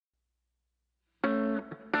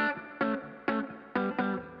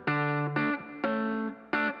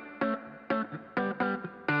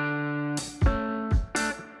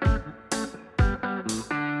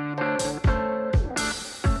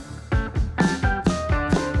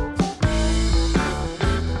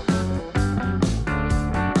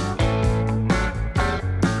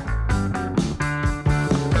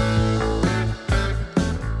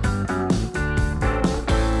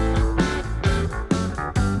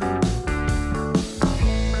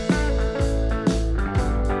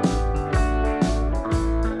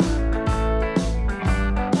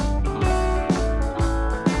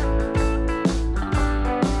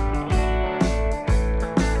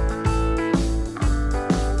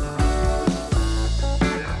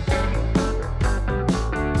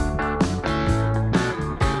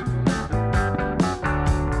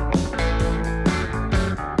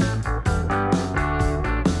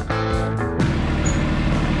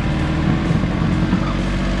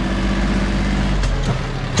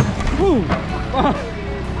Ooh!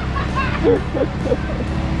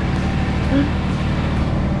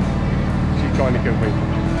 She's trying to kill me.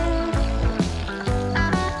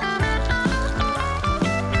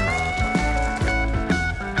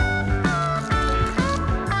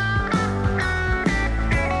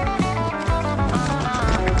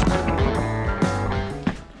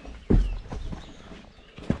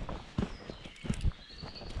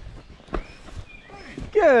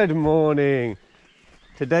 Good morning.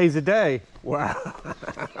 Today's a day. Wow.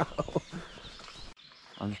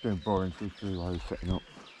 I'm just going boring through while I was setting up.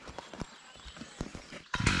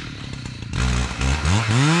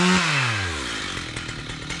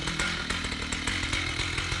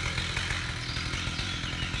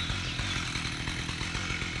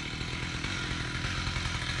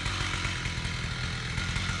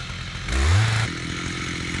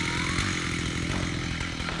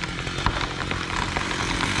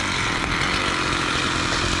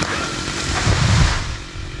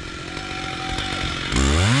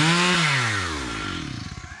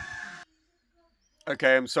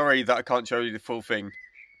 Okay, I'm sorry that I can't show you the full thing,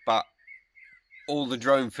 but all the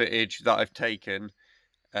drone footage that I've taken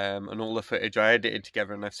and all the footage I edited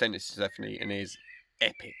together and I've sent it to Stephanie, and it is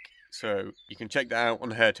epic. So you can check that out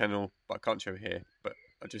on her channel, but I can't show it here, but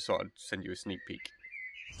I just thought I'd send you a sneak peek.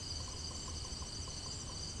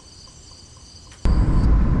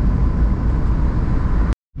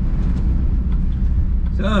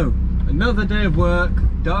 So, another day of work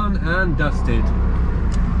done and dusted.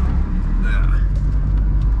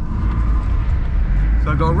 So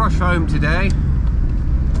I've got to rush home today.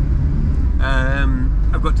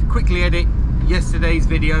 I've got to quickly edit yesterday's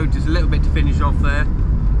video, just a little bit to finish off there.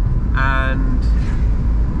 And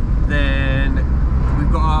then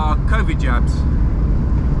we''t got our COVID jabs.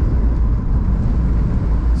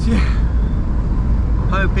 So yeah, I'm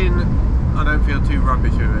hoping I don't feel too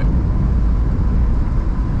rubbish with it.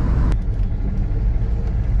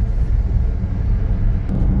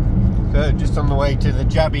 So just on the way to the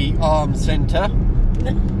Jabby Arm Centre.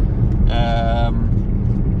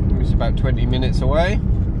 It's about 20 minutes away.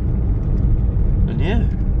 And yeah,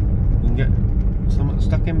 we can get something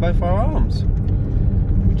stuck in both our arms.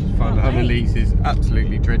 Which is fun. Annalise is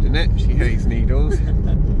absolutely dreading it. She hates needles.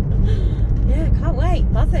 Yeah, can't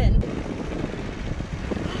wait. Buzzing.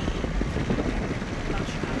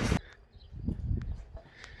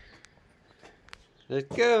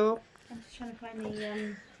 Let's go. I'm just trying to find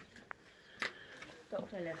the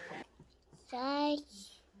doctor list.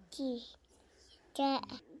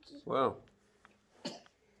 Well,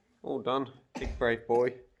 all done. Big brave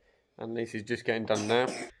boy. Annalise is just getting done now.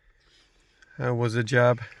 How was the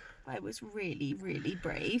jab? I was really, really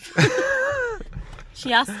brave.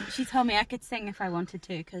 She told me I could sing if I wanted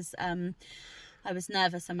to, because I was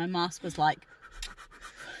nervous and my mask was like,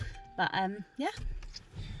 but yeah,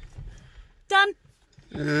 done.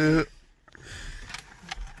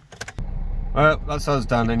 Well, that's us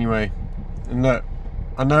done anyway. And look,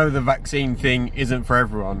 I know the vaccine thing isn't for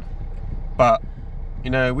everyone, but you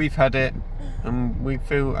know, we've had it and we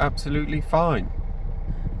feel absolutely fine.